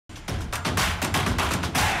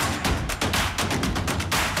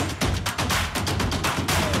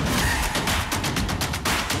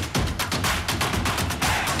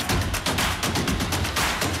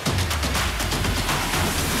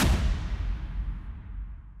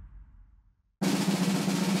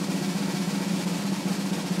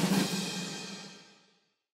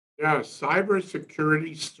Yeah,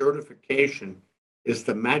 cybersecurity certification is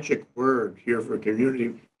the magic word here for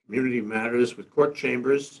community matters with Cort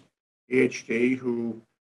Chambers, PhD, who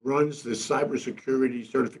runs the cybersecurity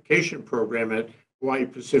certification program at Hawaii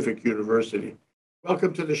Pacific University.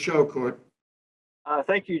 Welcome to the show, Cort.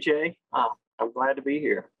 Thank you, Jay. I'm glad to be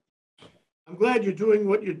here. I'm glad you're doing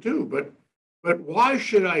what you do, but why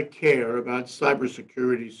should I care about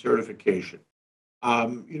cybersecurity certification?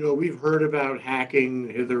 We've heard about hacking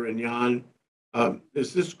hither and yon.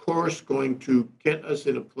 Is this course going to get us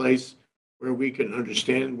in a place where we can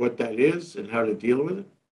understand what that is and how to deal with it?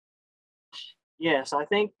 Yes, I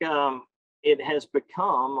think it has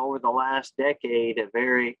become over the last decade a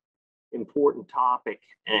very important topic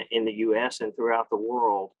in the U.S. and throughout the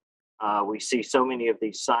world. We see so many of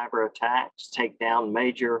these cyber attacks take down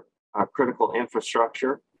major critical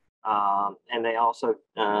infrastructure, and they also,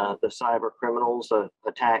 the cyber criminals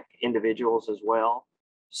attack individuals as well.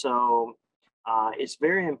 So it's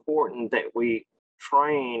very important that we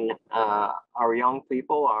train our young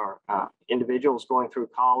people, our individuals going through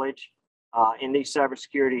college in these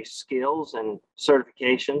cybersecurity skills and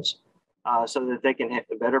certifications so that they can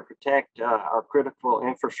better protect our critical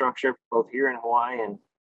infrastructure, both here in Hawaii and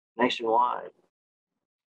nationwide.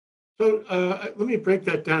 So let me break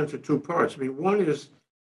that down into two parts. I mean, one is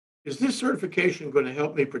this certification going to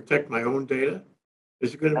help me protect my own data?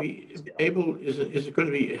 Is it going to be is it going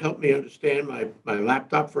to be help me understand my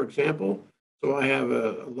laptop, for example, so I have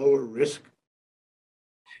a lower risk?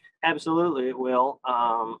 Absolutely, it will.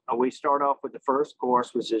 We start off with the first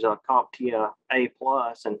course, which is a CompTIA A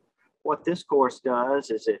plus, and what this course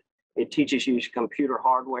does is it teaches you computer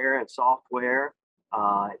hardware and software.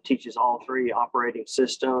 It teaches all three operating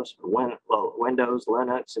systems: Windows,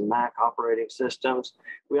 Linux, and Mac operating systems.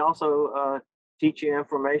 We also teach you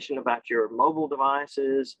information about your mobile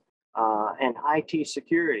devices and IT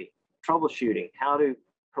security, troubleshooting, how to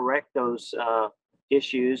correct those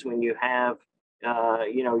issues when you have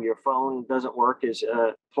your phone doesn't work as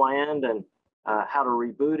planned, and how to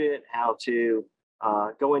reboot it, how to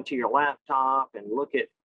go into your laptop and look at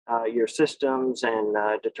your systems and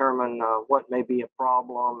determine what may be a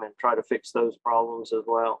problem and try to fix those problems as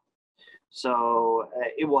well. So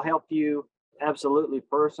it will help you absolutely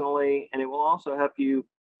personally, and it will also help you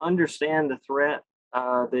understand the threat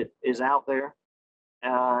that is out there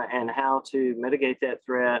and how to mitigate that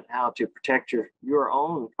threat, how to protect your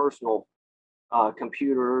own personal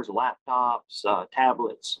computers, laptops,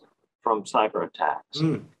 tablets from cyber attacks.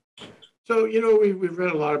 Mm. So, we've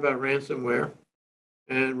read a lot about ransomware,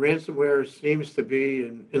 and ransomware seems to be,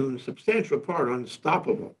 in substantial part,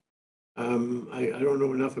 unstoppable. I don't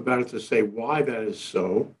know enough about it to say why that is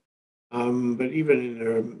so, but even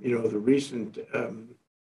in the recent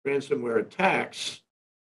ransomware attacks,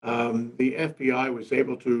 the FBI was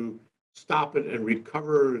able to stop it and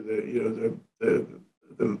recover the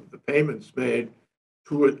payments made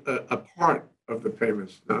to a part of the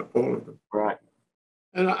payments, not all of them. Right.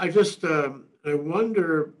 And I just I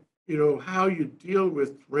wonder, how you deal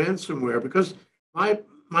with ransomware, because my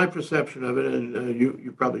perception of it, and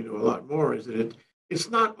you probably know a lot more, is that it's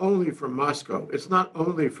not only from Moscow, it's not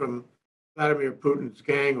only from Vladimir Putin's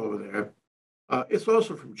gang over there, it's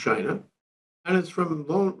also from China, and it's from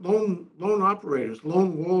lone operators,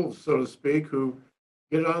 lone wolves, so to speak, who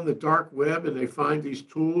get on the dark web and they find these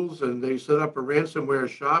tools and they set up a ransomware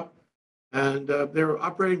shop, and they're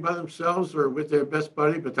operating by themselves or with their best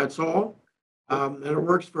buddy, but that's all. And it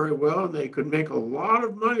works very well, and they could make a lot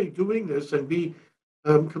of money doing this and be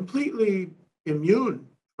completely immune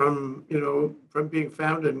from being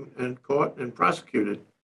found and caught and prosecuted.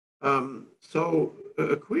 So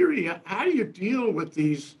a query: how do you deal with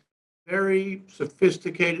these very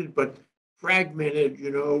sophisticated but fragmented,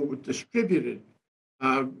 distributed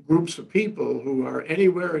groups of people who are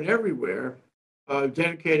anywhere and everywhere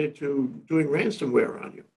dedicated to doing ransomware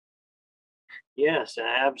on you? Yes,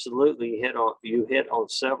 absolutely. You hit on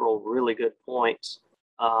several really good points.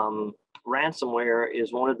 Ransomware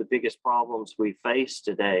is one of the biggest problems we face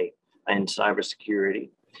today in cybersecurity,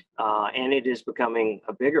 and it is becoming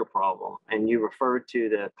a bigger problem. And you referred to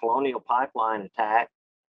the Colonial Pipeline attack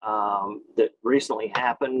that recently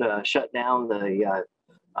happened, shut down the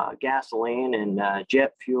gasoline and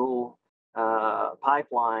jet fuel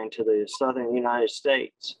pipeline to the southern United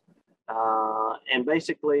States. And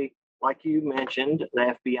basically, like you mentioned,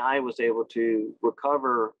 the FBI was able to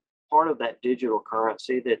recover part of that digital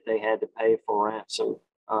currency that they had to pay for ransom.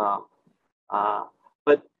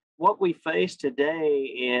 But what we face today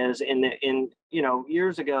is,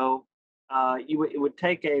 years ago, it would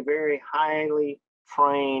take a very highly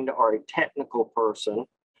trained or a technical person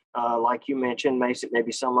like you mentioned,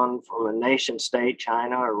 maybe someone from a nation state,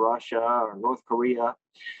 China or Russia or North Korea.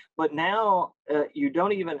 But now you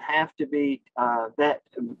don't even have to be that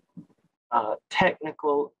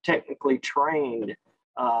technically trained,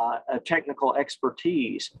 technical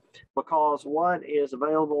expertise, because what is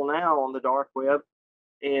available now on the dark web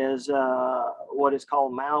is what is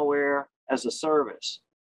called malware as a service.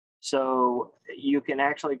 So you can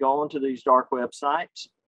actually go onto these dark websites.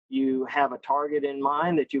 You have a target in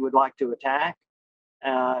mind that you would like to attack.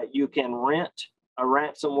 You can rent a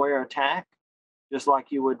ransomware attack, just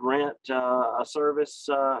like you would rent a service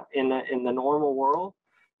in the normal world.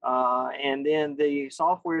 And then the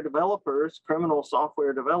software developers, criminal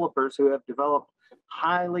software developers who have developed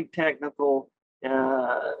highly technical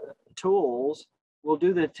tools, will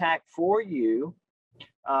do the attack for you.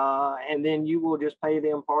 And then you will just pay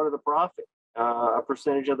them part of the profit, a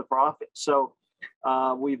percentage of the profit. So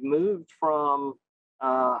we've moved from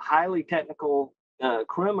highly technical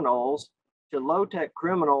criminals to low-tech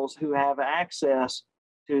criminals who have access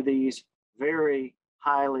to these very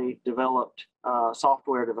highly developed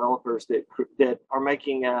software developers that are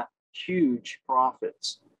making huge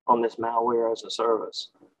profits on this malware as a service.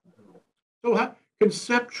 So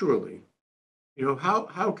conceptually,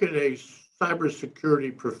 how can a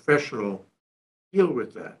cybersecurity professional deal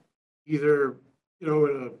with that? Either,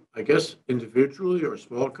 I guess individually or a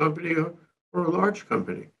small company or a large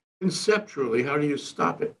company. Conceptually, how do you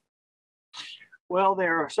stop it? Well,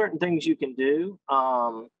 there are certain things you can do.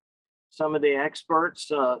 Some of the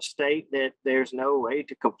experts state that there's no way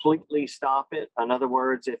to completely stop it. In other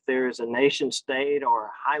words, if there's a nation state or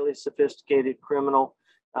a highly sophisticated criminal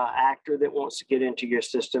actor that wants to get into your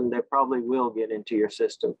system, they probably will get into your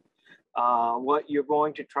system. What you're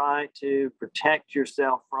going to try to protect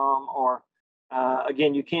yourself from, or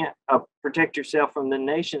again, you can't protect yourself from the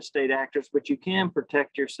nation state actors, but you can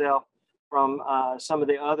protect yourself from some of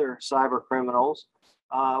the other cyber criminals.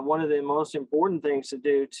 One of the most important things to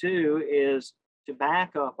do too is to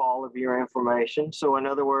back up all of your information. So in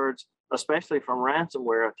other words, especially from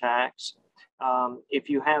ransomware attacks, if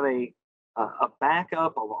you have a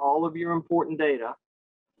backup of all of your important data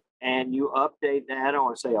and you update that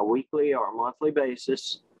on, say, a weekly or a monthly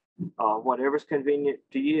basis, whatever's convenient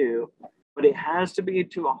to you, but it has to be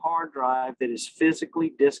to a hard drive that is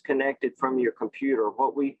physically disconnected from your computer.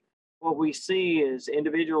 What we see is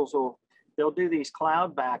individuals they'll do these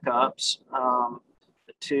cloud backups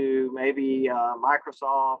to maybe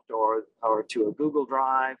Microsoft or to a Google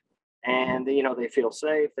Drive, and they feel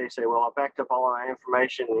safe. They say, well, I backed up all our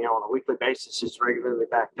information, on a weekly basis. It's regularly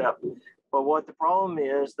backed up. But what the problem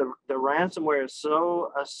is, the ransomware is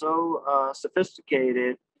so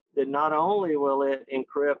sophisticated that not only will it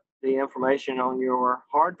encrypt the information on your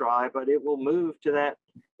hard drive, but it will move to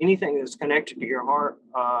anything that's connected to your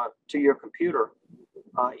to your computer,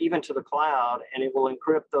 even to the cloud, and it will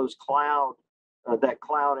encrypt that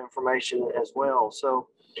cloud information as well. So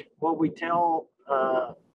what we tell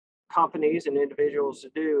companies and individuals to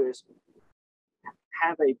do is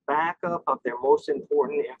have a backup of their most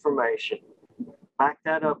important information, back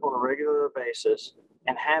that up on a regular basis,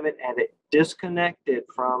 and have it disconnected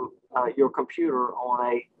from your computer on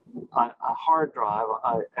a hard drive,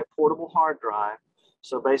 a portable hard drive.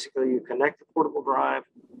 So basically you connect the portable drive,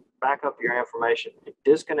 back up your information,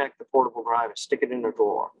 disconnect the portable drive, and stick it in a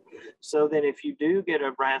drawer. So then if you do get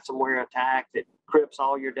a ransomware attack that encrypts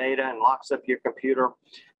all your data and locks up your computer,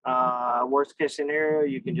 worst case scenario,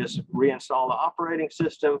 you can just reinstall the operating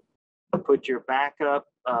system, put your backup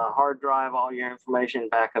hard drive, all your information,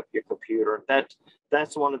 back up your computer.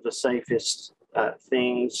 That's one of the safest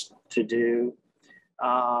things to do.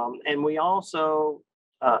 And we also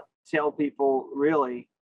tell people, really,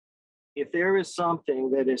 if there is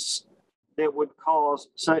something that would cause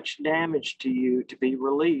such damage to you to be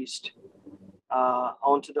released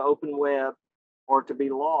onto the open web or to be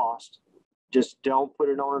lost, just don't put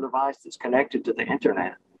it on a device that's connected to the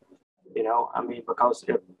internet. Because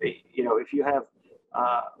if you have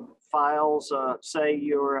files, say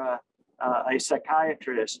you're a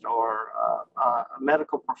psychiatrist or a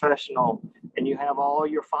medical professional, and you have all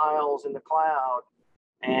your files in the cloud,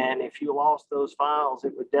 and if you lost those files,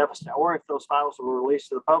 it would devastate. Or if those files were released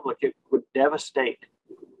to the public, it would devastate,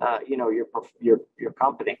 your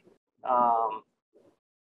company.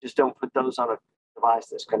 Just don't put those on a device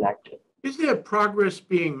that's connected. Is there progress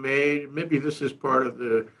being made? Maybe this is part of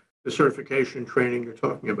the certification training you're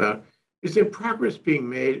talking about. Is there progress being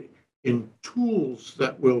made in tools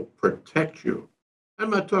that will protect you?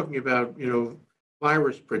 I'm not talking about,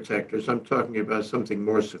 virus protectors. I'm talking about something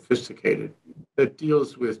more sophisticated that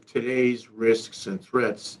deals with today's risks and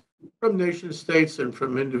threats from nation states and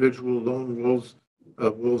from individual lone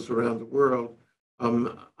wolves around the world.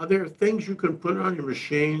 Are there things you can put on your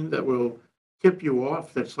machine that will tip you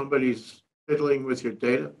off that somebody's fiddling with your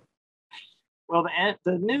data? Well,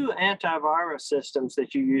 the new antivirus systems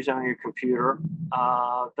that you use on your computer,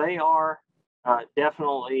 they are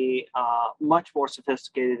definitely much more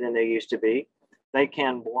sophisticated than they used to be. They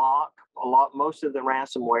can block most of the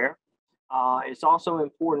ransomware. It's also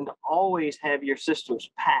important to always have your systems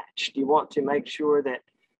patched. You want to make sure that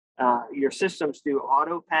your systems do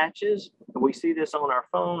auto patches. And we see this on our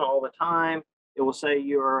phone all the time. It will say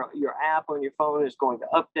your app on your phone is going to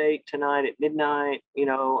update tonight at midnight.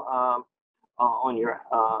 On your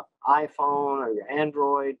iPhone or your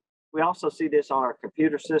Android. We also see this on our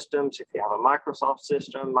computer systems. If you have a Microsoft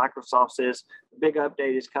system, Microsoft says the big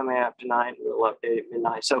update is coming out tonight, and we'll update at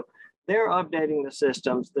midnight. So they're updating the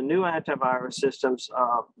systems. The new antivirus systems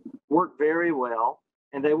work very well,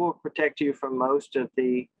 and they will protect you from most of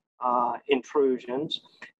the intrusions.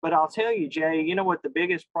 But I'll tell you, Jay, you know what the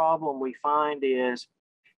biggest problem we find is,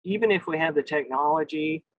 even if we have the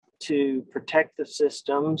technology to protect the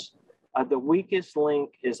systems, the weakest link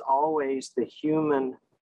is always the human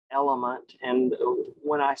element. And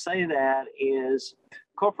when I say that is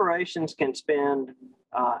corporations can spend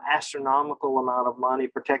astronomical amount of money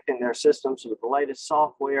protecting their systems with the latest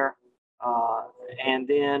software, and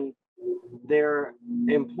then their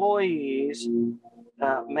employees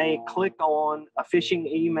may click on a phishing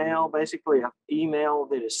email, basically an email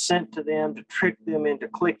that is sent to them to trick them into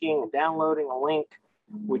clicking and downloading a link,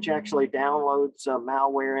 which actually downloads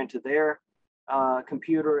malware into their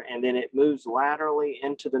computer, and then it moves laterally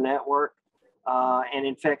into the network and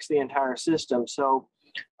infects the entire system. So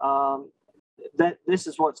that this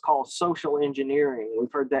is what's called social engineering.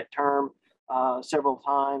 We've heard that term several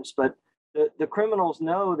times, but the criminals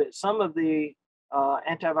know that some of the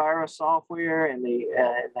antivirus software and the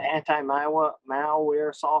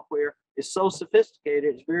anti-malware software is so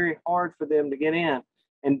sophisticated, it's very hard for them to get in.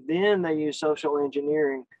 And then they use social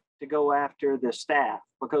engineering to go after the staff,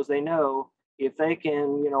 because they know if they can,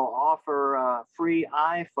 offer a free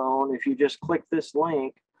iPhone, if you just click this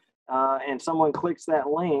link and someone clicks that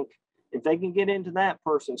link, if they can get into that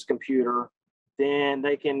person's computer, then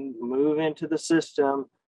they can move into the system,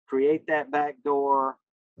 create that back door,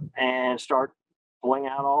 and start pulling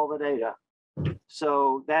out all the data.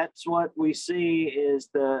 So that's what we see is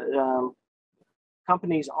the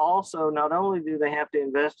companies also, not only do they have to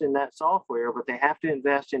invest in that software, but they have to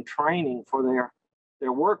invest in training for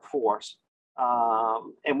their workforce.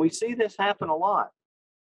 And we see this happen a lot.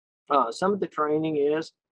 Some of the training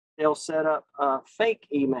is they'll set up fake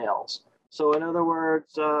emails. So in other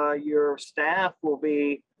words, your staff will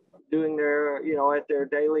be doing their, at their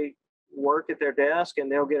daily work at their desk,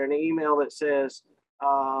 and they'll get an email that says,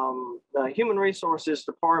 the Human Resources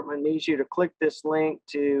Department needs you to click this link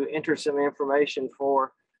to enter some information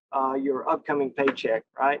for your upcoming paycheck,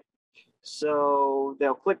 right? So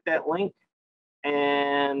they'll click that link,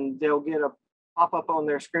 and they'll get a pop-up on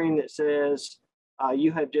their screen that says,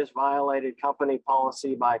 you have just violated company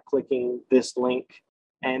policy by clicking this link.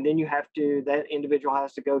 And then that individual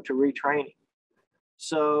has to go to retraining.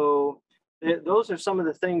 So those are some of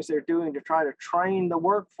the things they're doing to try to train the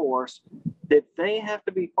workforce that they have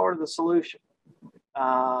to be part of the solution,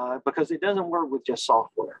 because it doesn't work with just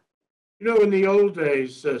software. In the old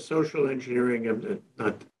days, social engineering,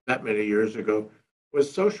 not that many years ago,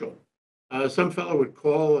 was social. Some fellow would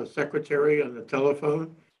call a secretary on the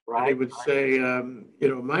telephone, right, and he would say,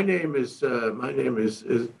 my name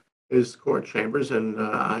is Cort Chambers, and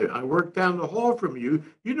I work down the hall from you.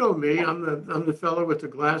 You know me. I'm the fellow with the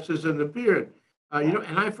glasses and the beard.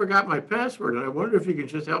 And I forgot my password, and I wonder if you can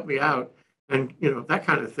just help me out, and that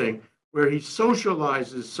kind of thing, where he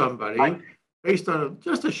socializes somebody based on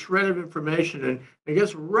just a shred of information and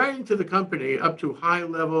gets right into the company up to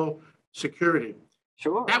high-level security.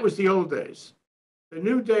 Sure. That was the old days. The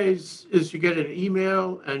new days is you get an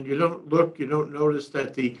email and you don't notice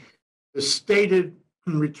that the stated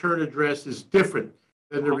return address is different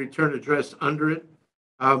than the return address under it.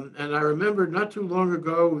 And I remember not too long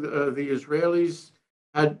ago, the Israelis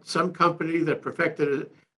had some company that perfected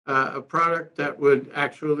a product that would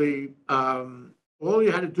actually, all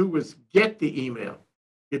you had to do was get the email.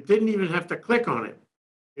 You didn't even have to click on it.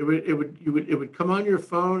 It would come on your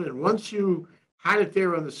phone, and once you had it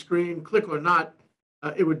there on the screen, click or not,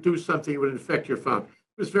 it would do something. It would infect your phone.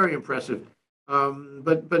 It was very impressive.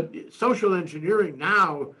 But social engineering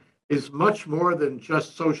now is much more than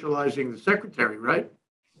just socializing the secretary, right?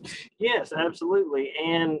 Yes, absolutely.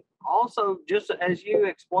 And also, just as you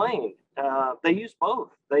explained, they use both.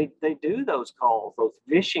 They do those calls, those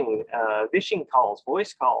vishing calls,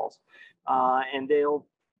 voice calls, and they'll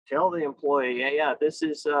tell the employee, hey, yeah, this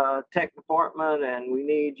is tech department, and we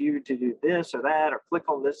need you to do this or that, or click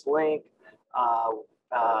on this link.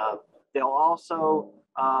 They'll also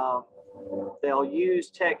they'll use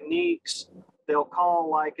techniques. They'll call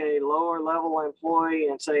like a lower level employee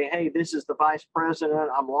and say, hey, this is the vice president.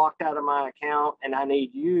 I'm locked out of my account and I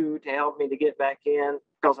need you to help me to get back in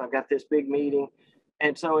because I've got this big meeting.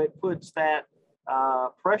 And so it puts that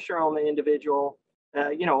pressure on the individual.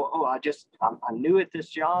 Oh, I'm new at this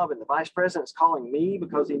job and the vice president's calling me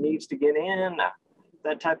because he needs to get in,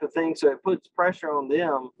 that type of thing. So it puts pressure on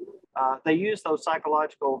them. They use those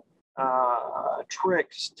psychological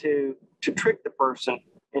tricks to trick the person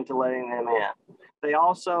into letting them in. They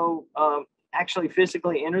also actually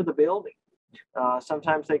physically enter the building.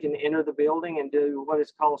 Sometimes they can enter the building and do what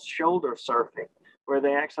is called shoulder surfing, where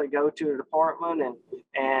they actually go to a department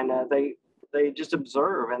and they just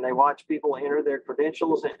observe and they watch people enter their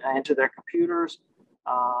credentials into their computers,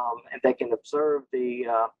 and they can observe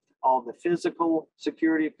all the physical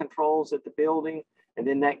security controls at the building. And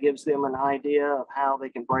then that gives them an idea of how they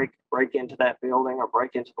can break into that building or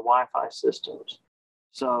break into the Wi-Fi systems.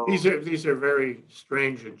 So these are very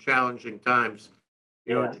strange and challenging times,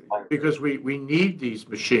 because we need these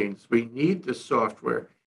machines. We need the software.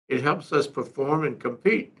 It helps us perform and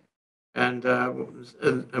compete, and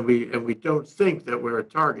we don't think that we're a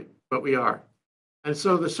target, but we are. And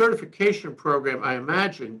so the certification program, I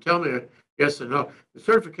imagine, tell me yes or no, the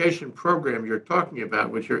certification program you're talking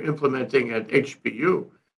about, which you're implementing at HPU,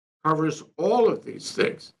 covers all of these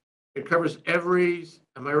things. It covers every,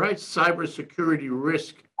 am I right, cybersecurity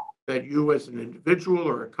risk that you as an individual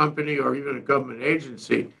or a company or even a government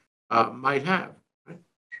agency might have. Right?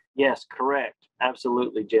 Yes, correct.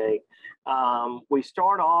 Absolutely, Jay. We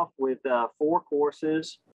start off with 4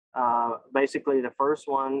 courses. Basically, the first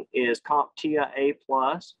one is CompTIA A+,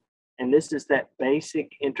 and this is that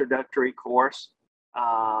basic introductory course.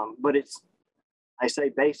 But I say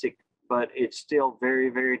basic, but it's still very,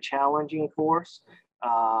 very challenging course.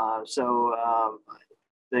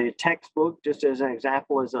 The textbook, just as an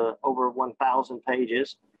example, is over 1,000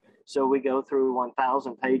 pages. So we go through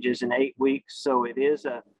 1,000 pages in 8 weeks. So it is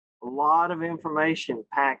a lot of information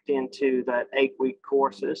packed into that 8-week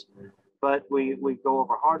courses. But we go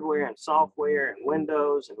over hardware and software and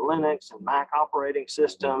Windows and Linux and Mac operating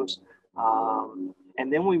systems.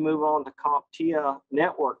 And then we move on to CompTIA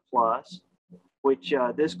Network Plus, which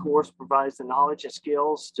this course provides the knowledge and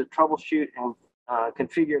skills to troubleshoot and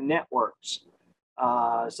configure networks,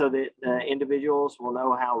 so that individuals will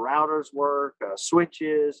know how routers work,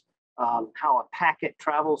 switches, how a packet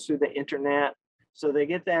travels through the internet. So they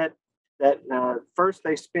get that first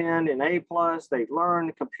they spend in A+, they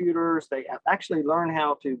learn computers, they actually learn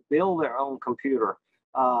how to build their own computer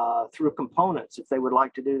through components if they would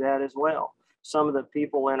like to do that as well. Some of the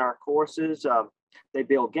people in our courses, they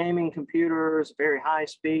build gaming computers, very high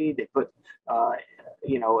speed. They put,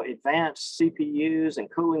 advanced CPUs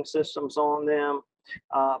and cooling systems on them.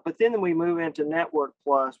 But then we move into Network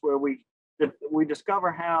Plus, where we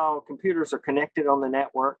discover how computers are connected on the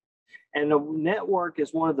network. And the network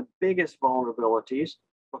is one of the biggest vulnerabilities,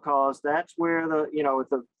 because that's where if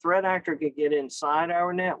the threat actor can get inside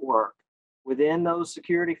our network within those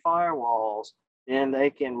security firewalls, then they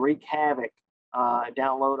can wreak havoc,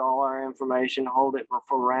 download all our information, hold it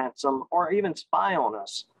for ransom, or even spy on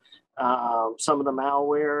us. Some of the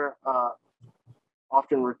malware,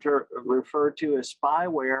 often referred to as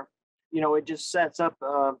spyware, it just sets up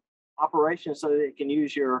operations so that it can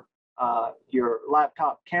use your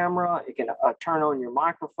laptop camera. It can turn on your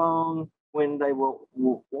microphone when they will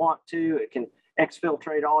want to. It can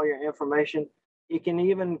exfiltrate all your information. It can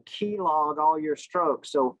even keylog all your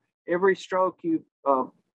strokes. So every stroke you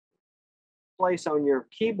place on your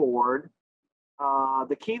keyboard,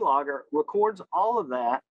 the keylogger records all of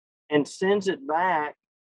that and sends it back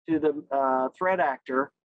to the threat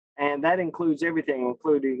actor. And that includes everything,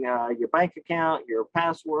 including your bank account, your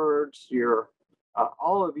passwords, your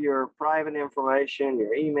all of your private information,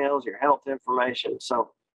 your emails, your health information.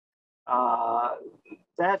 So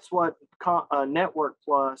that's what Network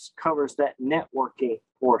Plus covers, that networking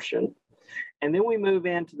portion. And then we move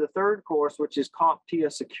into the third course, which is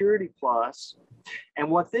CompTIA Security Plus. And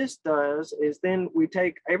what this does is then we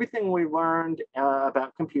take everything we learned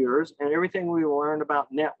about computers and everything we learned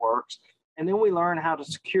about networks, and then we learn how to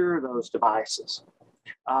secure those devices.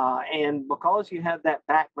 And because you have that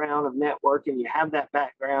background of networking, you have that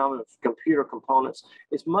background of computer components,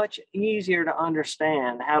 it's much easier to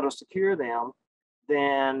understand how to secure them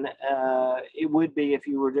than it would be if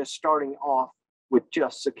you were just starting off with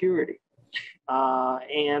just security.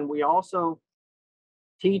 And we also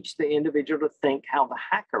teach the individual to think how the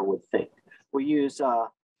hacker would think. We use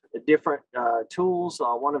different tools.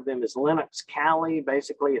 One of them is Linux Kali.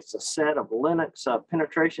 Basically, it's a set of Linux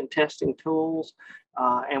penetration testing tools.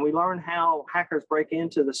 And we learn how hackers break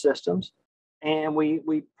into the systems. And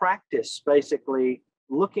we practice basically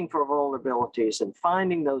looking for vulnerabilities and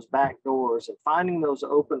finding those back doors and finding those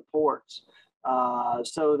open ports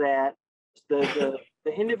so that the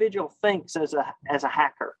individual thinks as a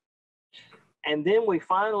hacker. And then we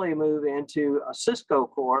finally move into a Cisco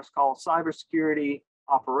course called Cybersecurity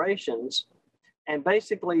Operations. And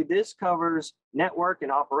basically this covers network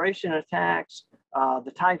and operation attacks,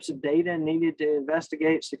 the types of data needed to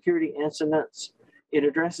investigate security incidents. It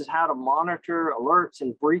addresses how to monitor alerts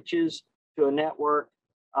and breaches to a network.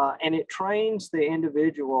 And it trains the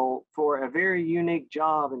individual for a very unique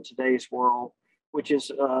job in today's world, which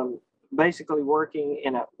is basically working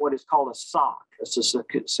in what is called a SOC. It's a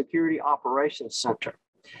Security Operations Center.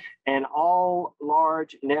 And all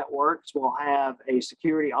large networks will have a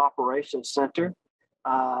Security Operations Center.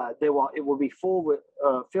 It will be filled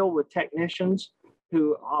with technicians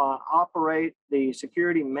who operate the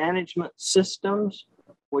security management systems,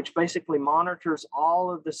 which basically monitors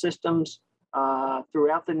all of the systems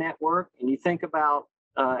throughout the network. And you think about,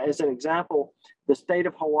 as an example, the state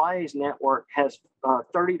of Hawaii's network has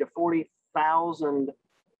 30 to 40,000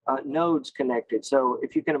 nodes connected. So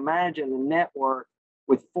if you can imagine a network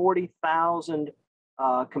with 40,000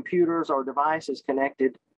 computers or devices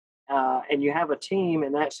connected, and you have a team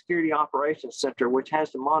in that security operations center which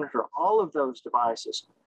has to monitor all of those devices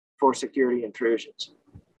for security intrusions.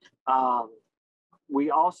 We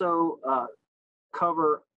also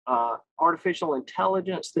cover artificial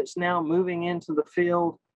intelligence that's now moving into the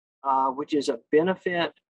field, which is a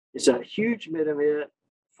benefit. It's a huge benefit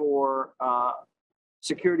for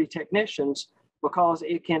security technicians because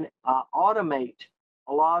it can automate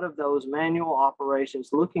a lot of those manual operations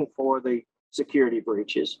looking for the security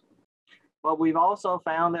breaches. But we've also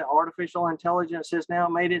found that artificial intelligence has now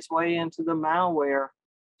made its way into the malware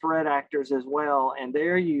threat actors as well, and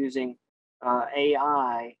they're using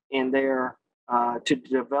AI in their to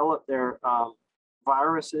develop their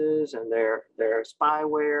viruses and their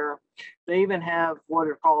spyware. They even have what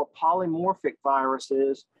are called polymorphic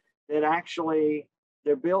viruses that actually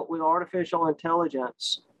they're built with artificial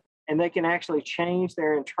intelligence, and they can actually change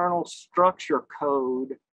their internal structure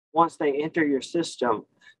code once they enter your system.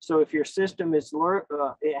 So if your system is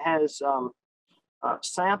it has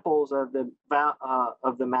samples of the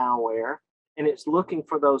malware, and it's looking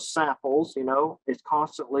for those samples, it's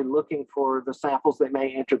constantly looking for the samples that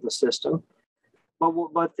may enter the system.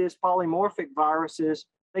 But this polymorphic viruses,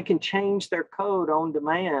 they can change their code on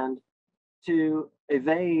demand to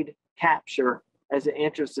evade capture as it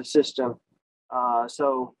enters the system.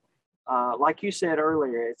 So like you said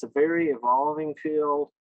earlier, it's a very evolving field,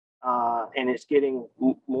 and it's getting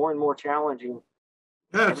more and more challenging.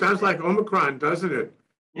 Yeah, it sounds like Omicron, doesn't it?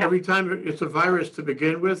 Yeah. Every time it's a virus to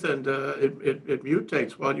begin with, and it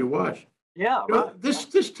mutates while you watch. Yeah, right.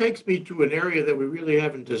 This takes me to an area that we really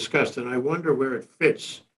haven't discussed, and I wonder where it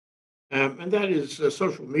fits, and that is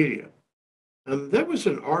social media. There was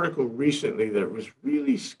an article recently that was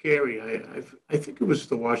really scary. I think it was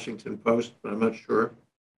the Washington Post, but I'm not sure.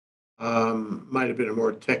 Might have been a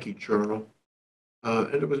more techie journal,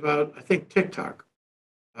 and it was about, I think, TikTok,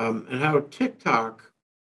 and how TikTok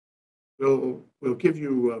will give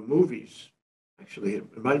you movies. Actually,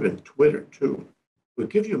 it might have been Twitter too. Will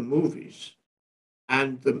give you movies,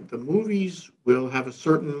 and the movies will have a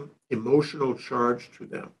certain emotional charge to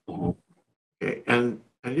them. Okay, and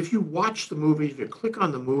if you watch the movie, if you click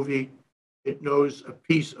on the movie, it knows a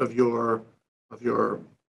piece of your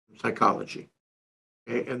psychology.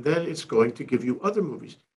 Okay, and then it's going to give you other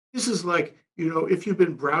movies. This is like, if you've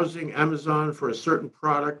been browsing Amazon for a certain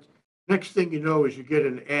product, next thing you know is you get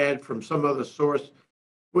an ad from some other source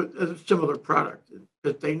with a similar product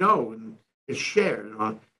that they know and is shared and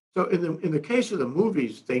on. So in the case of the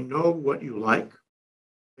movies, they know what you like.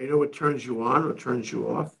 They know what turns you on, what turns you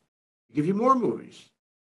off. They give you more movies.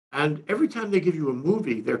 And every time they give you a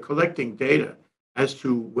movie, they're collecting data as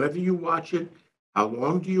to whether you watch it, how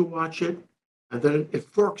long do you watch it, and then it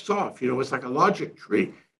forks off. It's like a logic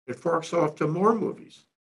tree. It forks off to more movies.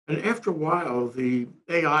 And after a while, the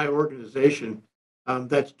AI organization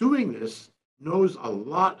that's doing this knows a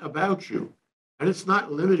lot about you. And it's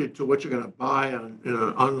not limited to what you're going to buy on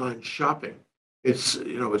online shopping. It's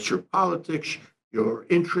your politics, your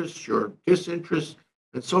interests, your disinterests,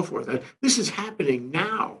 and so forth. And this is happening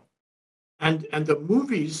now. and the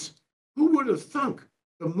movies, who would have thunk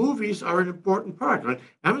the movies are an important part? Right?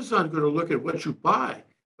 Amazon's going to look at what you buy,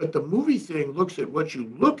 but the movie thing looks at what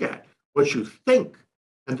you look at, what you think,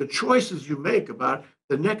 and the choices you make about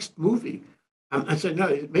the next movie. I said, no,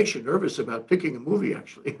 it makes you nervous about picking a movie,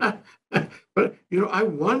 actually. But, I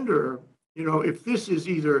wonder, if this is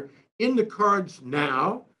either in the cards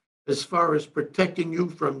now, as far as protecting you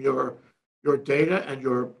from your data and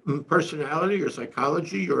your personality, your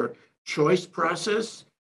psychology, your choice process,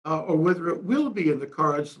 or whether it will be in the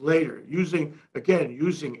cards later, using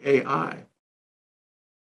AI.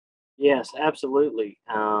 Yes, absolutely.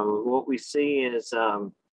 What we see is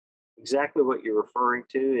exactly what you're referring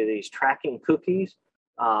to, these tracking cookies.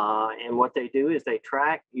 And what they do is they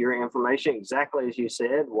track your information exactly as you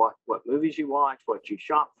said, what movies you watch, what you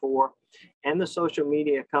shop for. And the social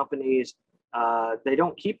media companies, they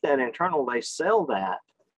don't keep that internal, they sell that.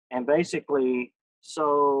 And basically,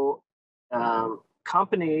 so the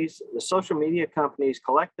social media companies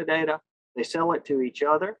collect the data, they sell it to each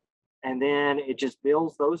other, and then it just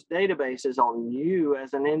builds those databases on you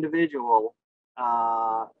as an individual,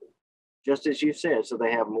 just as you said. So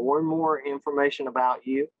they have more and more information about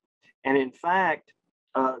you. And in fact,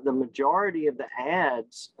 the majority of the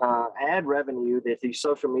ad revenue that these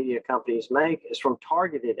social media companies make is from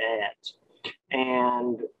targeted ads.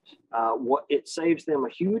 And what it saves them a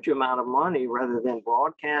huge amount of money rather than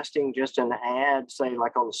broadcasting just an ad, say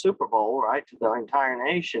like on the Super Bowl, right, to the entire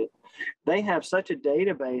nation. They have such a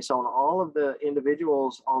database on all of the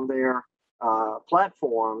individuals on their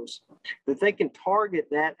platforms that they can target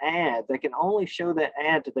that ad. They can only show that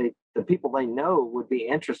ad to the people they know would be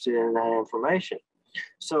interested in that information.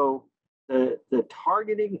 So the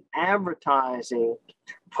targeting advertising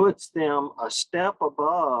puts them a step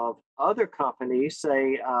above other companies,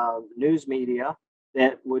 say news media,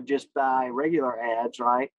 that would just buy regular ads,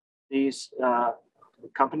 right? These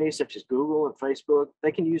companies such as Google and Facebook,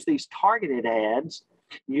 they can use these targeted ads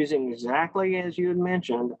using exactly as you had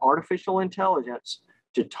mentioned, artificial intelligence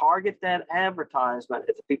to target that advertisement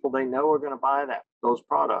at the people they know are going to buy those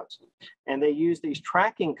products. And they use these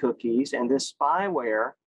tracking cookies and this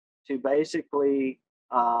spyware to basically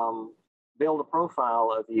build a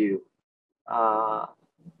profile of you.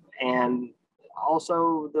 And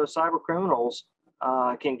also the cyber criminals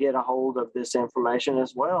can get a hold of this information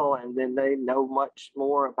as well. And then they know much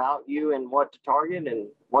more about you and what to target and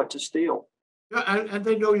what to steal. Yeah, and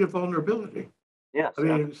they know your vulnerability. Yes. I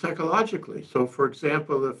mean, psychologically. So, for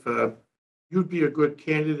example, if you'd be a good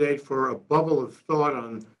candidate for a bubble of thought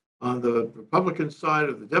on the Republican side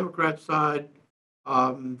or the Democrat side,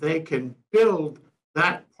 they can build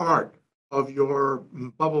that part of your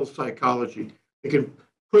bubble psychology. They can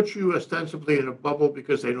put you ostensibly in a bubble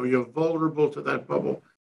because they know you're vulnerable to that bubble,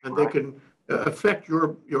 and they can affect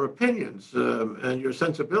your opinions and your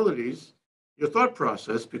sensibilities, your thought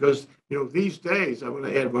process. Because these days, I want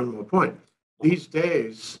to add one more point. These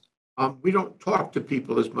days, we don't talk to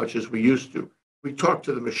people as much as we used to. We talk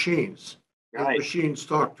to the machines, and the Right. machines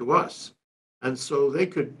talk to us, and so they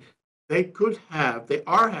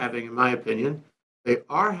are having, in my opinion, they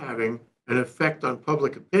are having an effect on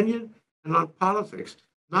public opinion and on politics,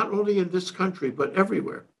 not only in this country, but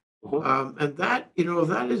everywhere. Mhm. And that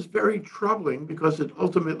is very troubling because it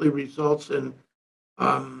ultimately results in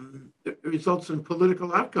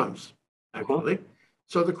political outcomes, Mhm. actually.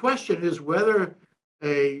 So the question is whether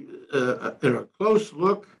a close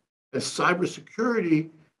look at cybersecurity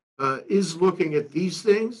is looking at these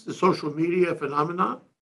things, the social media phenomenon,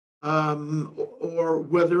 or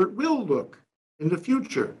whether it will look in the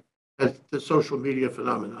future at the social media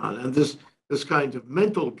phenomenon and this kind of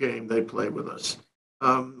mental game they play with us.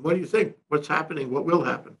 What do you think? What's happening? What will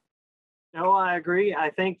happen? No, I agree. I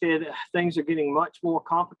think that things are getting much more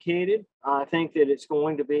complicated. I think that it's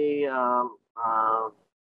going to be,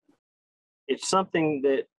 it's something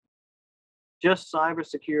that just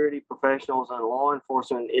cybersecurity professionals and law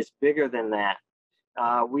enforcement is bigger than that.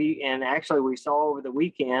 We saw over the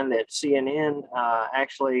weekend that CNN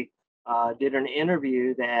actually did an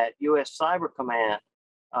interview that U.S. Cyber Command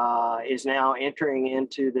is now entering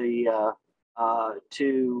into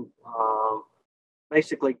to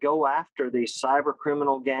basically go after these cyber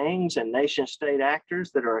criminal gangs and nation state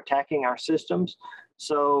actors that are attacking our systems.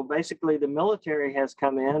 So basically, the military has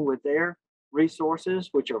come in with their resources,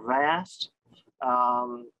 which are vast,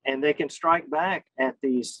 and they can strike back at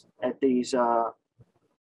these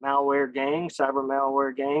malware gangs, cyber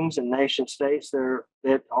malware gangs, and nation states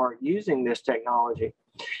that are using this technology.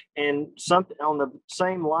 And something on the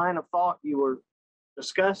same line of thought you were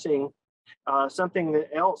discussing, something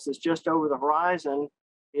else that's just over the horizon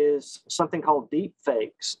is something called deep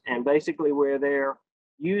fakes, and basically where they're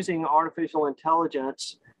using artificial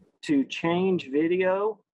intelligence to change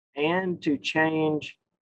video and to change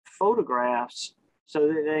photographs so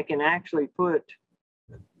that they can actually put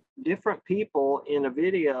different people in a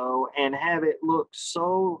video and have it look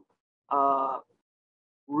so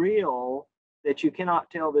real that you cannot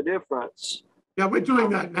tell the difference. Yeah, we're doing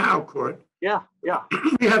that now, Cort. Yeah, yeah.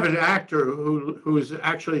 We have an actor who's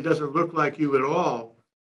actually doesn't look like you at all,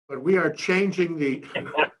 but we are changing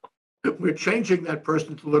we're changing that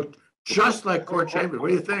person to look just like Cort Chambers. What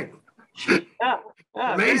do you think? Yeah,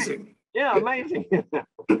 yeah, Amazing. yeah, amazing.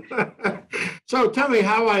 So tell me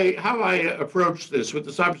how I approach this with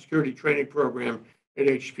the cybersecurity training program at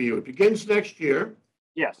HPU. It begins next year.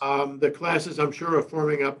 Yes. The classes, I'm sure, are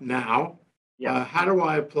forming up now. Yes. How do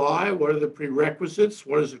I apply? What are the prerequisites?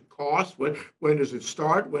 What does it cost? When does it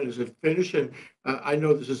start? When does it finish? And I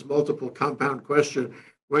know this is multiple compound question.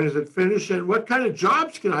 When does it finish? And what kind of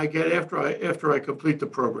jobs can I get after I complete the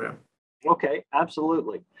program? Okay,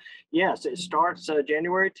 absolutely. Yes, it starts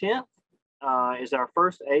January 10th. Is our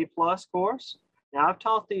first A+ course. Now, I've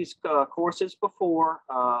taught these courses before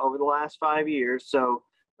over the last 5 years, so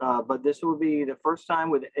but this will be the first time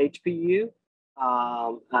with HPU.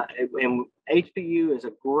 And HPU is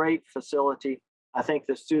a great facility. I think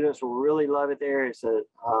the students will really love it there. It's the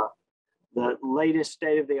latest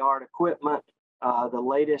state-of-the-art equipment, the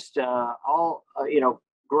latest,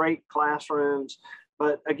 great classrooms.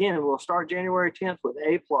 But again, we'll start January 10th with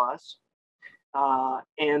A+.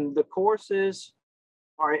 And the courses,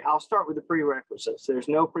 all right, I'll start with the prerequisites. There's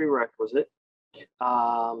no prerequisite.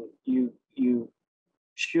 You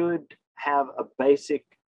should have a basic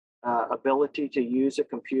ability to use a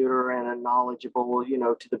computer and a knowledgeable,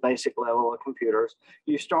 to the basic level of computers.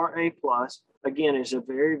 You start A+. Again, it's a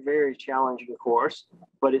very, very challenging course,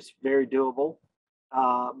 but it's very doable.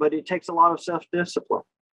 But it takes a lot of self-discipline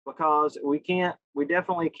because we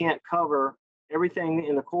definitely can't cover everything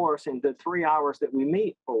in the course in the 3 hours that we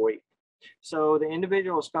meet per week. So the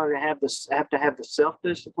individual is going to have to have the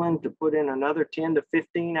self-discipline to put in another 10 to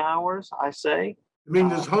 15 hours, I say. I mean,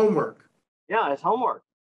 there's homework. Yeah, it's homework.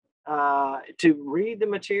 To read the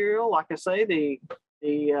material, like I say,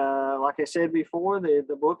 like I said before,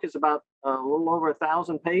 the book is about a little over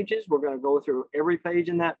 1,000 pages. We're going to go through every page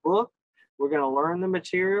in that book. We're going to learn the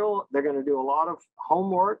material. They're going to do a lot of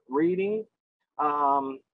homework, reading.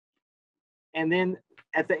 And then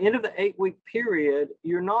at the end of the 8-week period,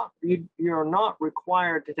 you're not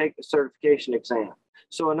required to take the certification exam.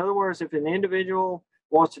 So in other words, if an individual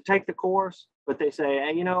wants to take the course, but they say,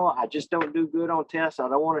 hey, I just don't do good on tests, I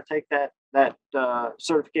don't want to take that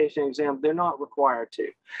certification exam, they're not required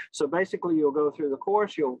to. So basically, you'll go through the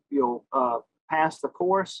course, you'll pass the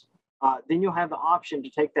course, then you'll have the option to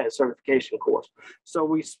take that certification course. So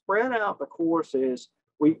we spread out the courses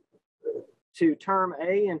to term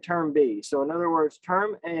A and term B. So in other words,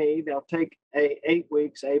 term A, they'll take 8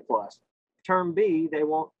 weeks, A+. Term B,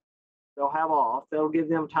 they'll have off. They'll give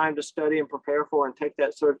them time to study and prepare for and take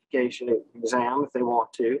that certification exam if they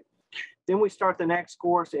want to. Then we start the next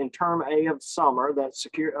course in term A of summer, that's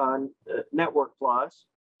Network Plus.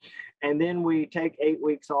 And then we take 8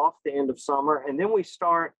 weeks off the end of summer. And then we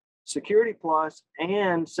start Security Plus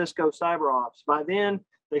and Cisco CyberOps. By then,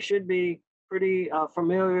 they should be pretty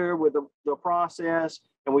familiar with the process,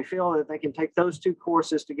 and we feel that they can take those two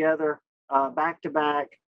courses together back to back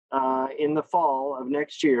in the fall of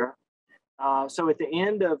next year. So at the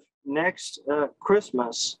end of next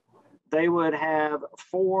Christmas, they would have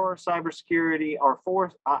 4 cybersecurity or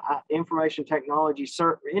 4 information technology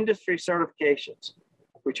industry certifications,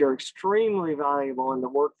 which are extremely valuable in the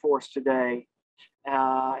workforce today.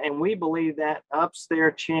 And we believe that ups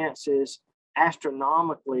their chances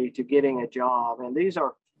astronomically to getting a job. And these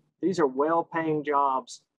are well-paying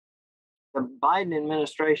jobs. The Biden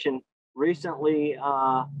administration recently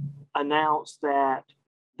announced that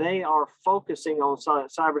they are focusing on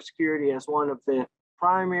cybersecurity as one of the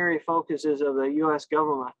primary focuses of the U.S.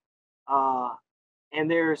 government.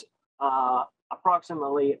 And there's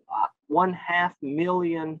approximately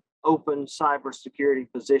 500,000 open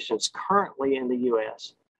cybersecurity positions currently in the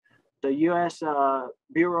U.S. The U.S.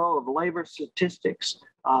 Bureau of Labor Statistics,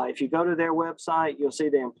 if you go to their website, you'll see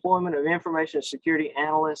the employment of information security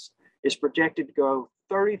analysts is projected to grow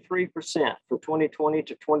 33% from 2020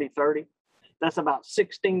 to 2030. That's about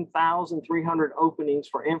 16,300 openings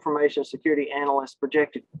for information security analysts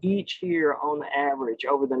projected each year on average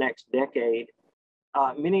over the next decade.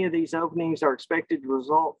 Many of these openings are expected to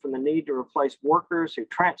result from the need to replace workers who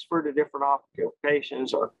transfer to different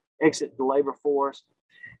occupations or exit the labor force.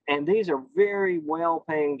 And these are very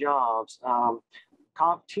well-paying jobs.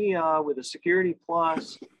 CompTIA with a Security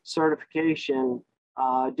Plus certification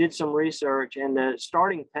did some research, and the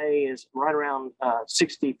starting pay is right around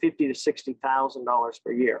 $50,000 to $60,000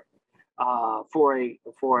 per year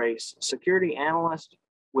for a security analyst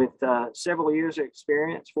with several years of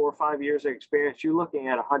experience, 4 or 5 years of experience. You're looking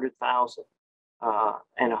at 100,000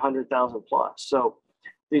 and 100,000 plus. So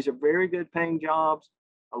these are very good paying jobs.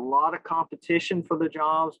 A lot of competition for the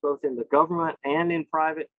jobs, both in the government and in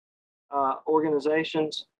private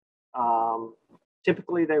organizations.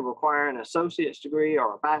 Typically, they require an associate's degree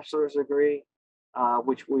or a bachelor's degree,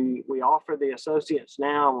 which we offer the associates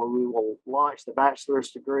now, and we will launch the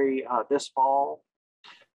bachelor's degree this fall.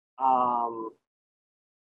 The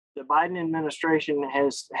Biden administration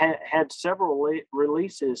has had several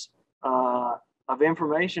releases of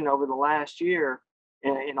information over the last year.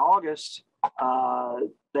 In August,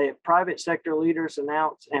 the private sector leaders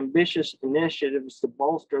announced ambitious initiatives to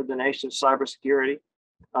bolster the nation's cybersecurity.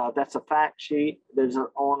 That's a fact sheet that is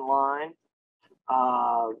online.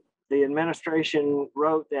 The administration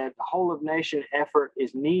wrote that the whole of nation effort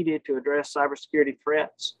is needed to address cybersecurity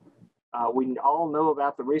threats. We all know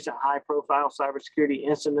about the recent high-profile cybersecurity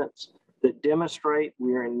incidents that demonstrate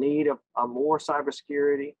we are in need of more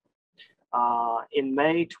cybersecurity. In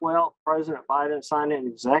May 12th, President Biden signed an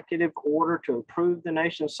executive order to improve the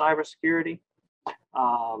nation's cybersecurity.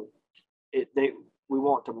 We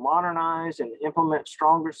want to modernize and implement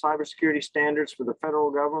stronger cybersecurity standards for the federal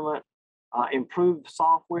government, improve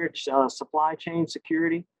software supply chain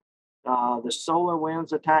security. The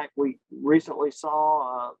SolarWinds attack we recently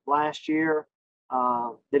saw last year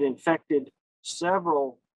that infected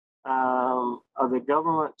several of the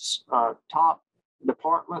government's top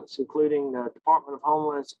departments, including the Department of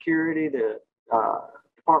Homeland Security, the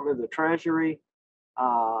Department of the Treasury.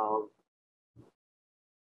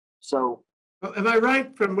 So, am I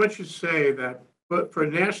right from what you say that, but for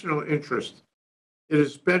national interest, it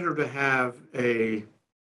is better to have a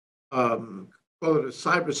call it a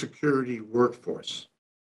cybersecurity workforce?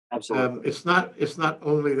 absolutely. It's not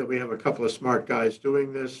only that we have a couple of smart guys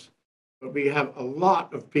doing this, but we have a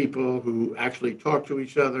lot of people who actually talk to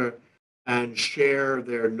each other and share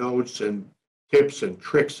their notes and tips and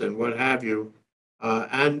tricks and what have you,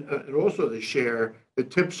 and also to share the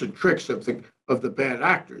tips and tricks of the bad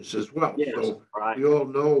actors as well. Yes, So right. we all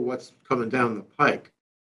know what's coming down the pike.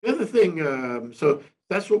 The other thing, so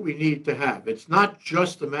that's what we need to have. It's not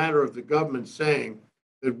just a matter of the government saying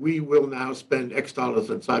that we will now spend X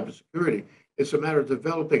dollars on cybersecurity. It's a matter of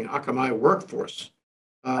developing Akamai workforce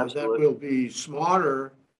that will be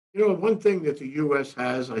smarter. You know, one thing that the U.S.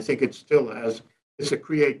 has, I think it still has, is a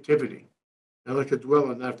creativity. I'd like to dwell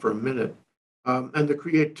on that for a minute. And the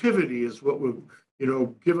creativity is what will,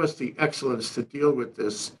 give us the excellence to deal with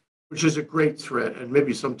this, which is a great threat. And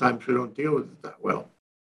maybe sometimes we don't deal with it that well.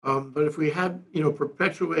 But if we had,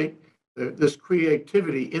 perpetuate this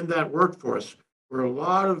creativity in that workforce, where a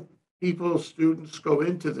lot of people, students go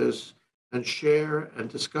into this and share and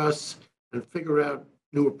discuss and figure out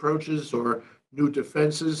new approaches or new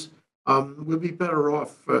defenses, we'll be better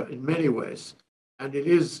off in many ways. And it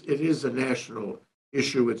is a national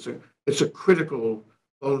issue. It's a critical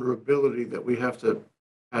vulnerability that we have to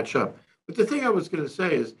patch up. But the thing I was going to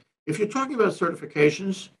say is, if you're talking about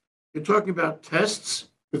certifications, you're talking about tests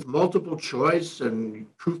with multiple choice and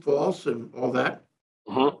true false and all that.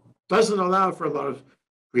 Doesn't allow for a lot of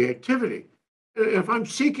creativity. If I'm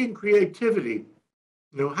seeking creativity,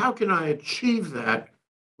 how can I achieve that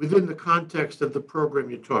within the context of the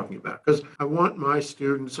program you're talking about? Because I want my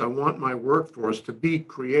students, I want my workforce to be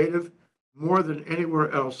creative more than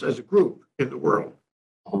anywhere else as a group in the world.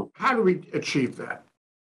 How do we achieve that?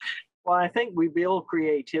 Well, I think we build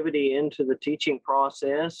creativity into the teaching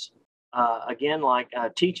process. Again, like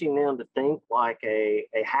teaching them to think like a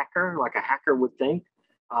hacker would think,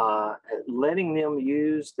 letting them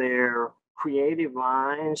use their creative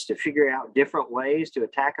minds to figure out different ways to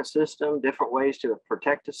attack a system, different ways to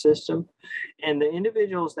protect a system. And the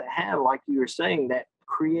individuals that have, like you were saying, that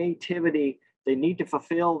creativity, they need to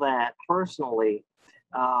fulfill that personally.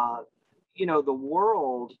 The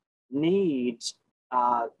world needs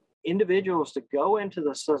individuals to go into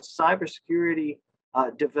the cybersecurity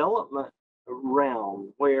development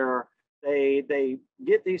realm where they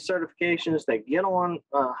get these certifications, they get on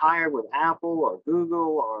hired with Apple or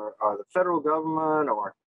Google or the federal government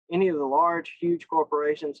or any of the large, huge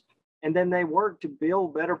corporations, and then they work to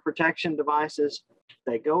build better protection devices.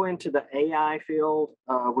 They go into the AI field,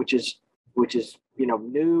 which is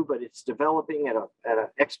new, but it's developing at an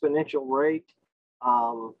exponential rate,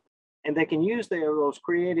 and they can use those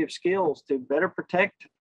creative skills to better protect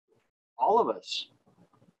all of us.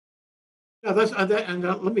 Yeah,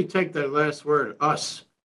 let me take that last word, us.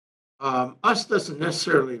 Us doesn't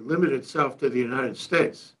necessarily limit itself to the United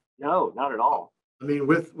States. No, not at all. I mean,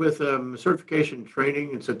 with certification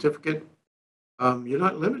training and certificate, you're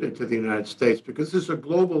not limited to the United States because it's a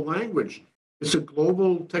global language. It's a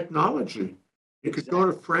global technology. You could go to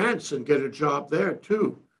Exactly. France and get a job there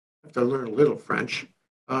too. You have to learn a little French,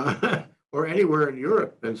 or anywhere in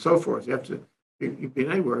Europe and so forth. You've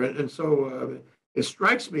been anywhere, and so it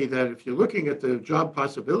strikes me that if you're looking at the job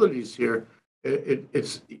possibilities here,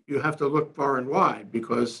 it's you have to look far and wide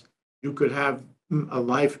because you could have a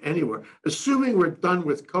life anywhere, assuming we're done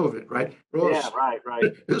with COVID, right? Yeah, right, right.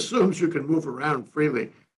 Assumes you can move around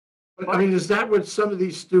freely. But I Well, mean, is that what some of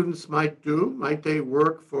these students might do? Might they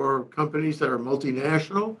work for companies that are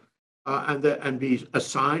multinational and be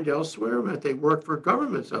assigned elsewhere? Might they work for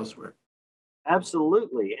governments elsewhere?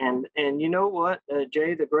 absolutely. And you know what,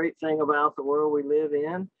 Jay, the great thing about the world we live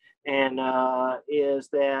in and is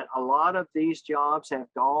that a lot of these jobs have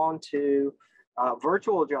gone to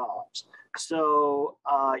virtual jobs. So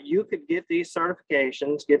you could get these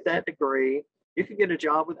certifications, get that degree. You could get a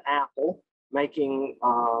job with Apple, making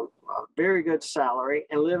a very good salary,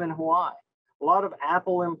 and live in Hawaii. A lot of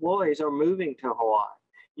Apple employees are moving to Hawaii.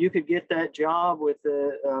 You could get that job with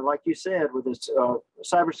the, like you said, with this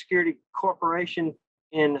cybersecurity corporation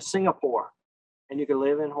in Singapore, and you could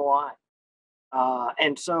live in Hawaii.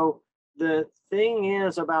 And so the thing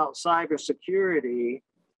is about cybersecurity,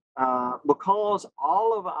 because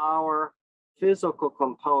all of our physical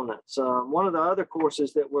components, one of the other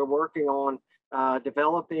courses that we're working on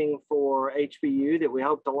developing for HPU that we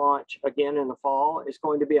hope to launch again in the fall is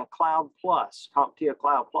going to be a Cloud Plus, CompTIA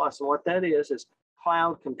Cloud Plus. And what that is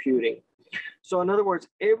cloud computing. So in other words,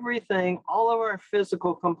 everything, all of our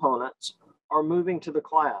physical components are moving to the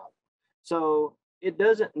cloud. So it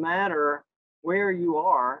doesn't matter where you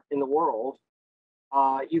are in the world,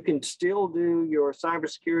 you can still do your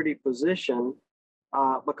cybersecurity position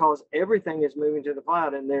because everything is moving to the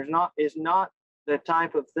cloud, and is not the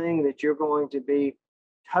type of thing that you're going to be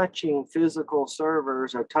touching physical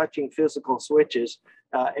servers or touching physical switches.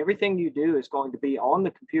 Everything you do is going to be on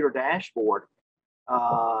the computer dashboard,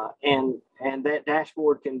 and that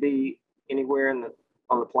dashboard can be anywhere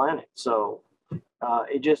on the planet. So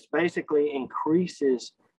it just basically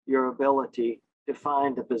increases your ability to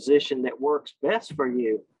find the position that works best for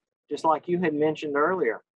you. Just like you had mentioned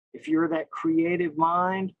earlier, if you're that creative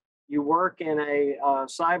mind, you work in a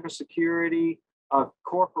cybersecurity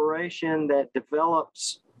corporation that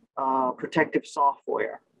develops protective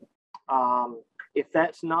software. If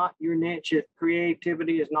that's not your niche, if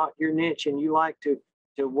creativity is not your niche, and you like to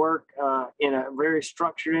work in a very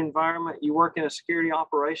structured environment, you work in a security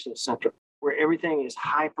operations center where everything is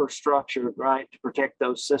hyper structured, right, to protect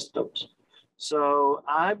those systems. So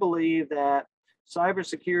I believe that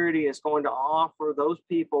cybersecurity is going to offer those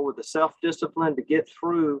people with the self-discipline to get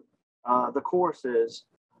through the courses,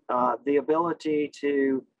 the ability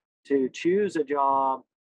to choose a job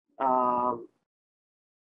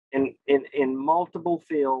in multiple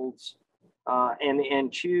fields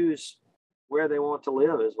and choose where they want to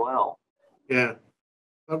live as well. Yeah,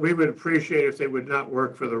 but we would appreciate if they would not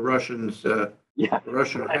work for the Russians, Yeah, the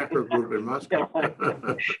Russian right. hacker group in Moscow. Right.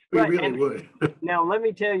 We Right. really And would. now let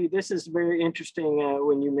me tell you, this is very interesting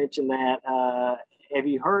when you mention that. Have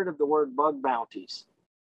you heard of the word bug bounties?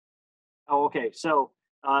 Oh, okay. So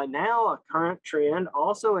now a current trend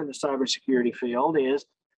also in the cybersecurity field is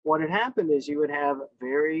what had happened is you would have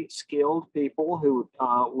very skilled people who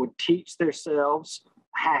would teach themselves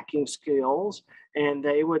hacking skills, and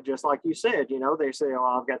they would, just like you said, they say,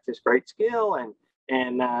 "Oh, I've got this great skill,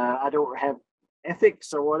 and I don't have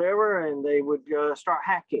ethics or whatever," and they would start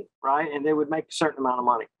hacking, right? And they would make a certain amount of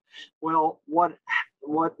money. Well, what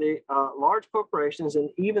the large corporations and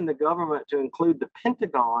even the government, to include the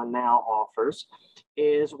Pentagon, now offers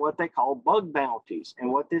is what they call bug bounties.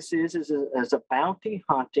 And what this is a bounty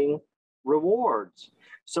hunting rewards.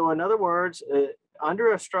 So, in other words,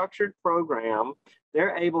 under a structured program,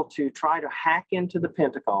 they're able to try to hack into the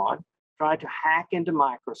Pentagon, try to hack into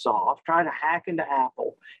Microsoft, try to hack into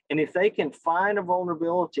Apple. And if they can find a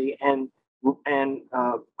vulnerability and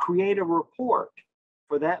create a report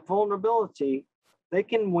for that vulnerability, they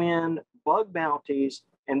can win bug bounties.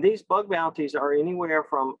 And these bug bounties are anywhere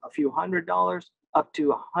from a few $100 up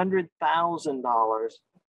to $100,000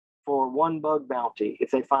 for one bug bounty if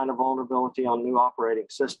they find a vulnerability on new operating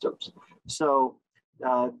systems. So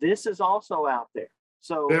this is also out there.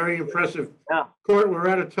 So Very impressive. yeah. Cort, we're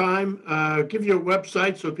out of time. Give you a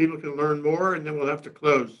website so people can learn more, and then we'll have to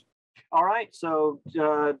close. All right. So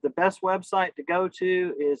the best website to go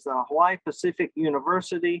to is Hawaii Pacific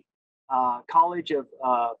University College of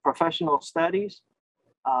Professional Studies.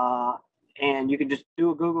 And you can just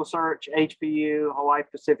do a Google search, HPU, Hawaii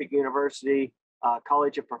Pacific University,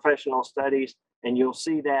 College of Professional Studies, and you'll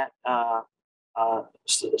see that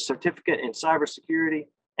certificate in cybersecurity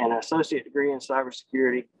and associate degree in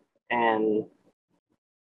cybersecurity. And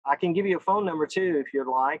I can give you a phone number too, if you'd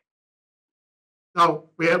like. No,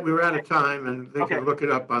 we were out of time, and they Okay. can look it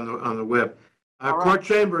up on the web. All right. Cort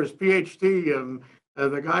Chambers, PhD,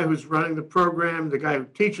 the guy who's running the program, the guy who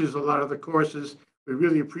teaches a lot of the courses. We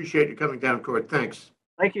really appreciate you coming down, Cort. Thanks.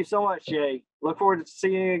 Thank you so much, Jay. Look forward to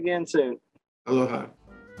seeing you again soon. Aloha.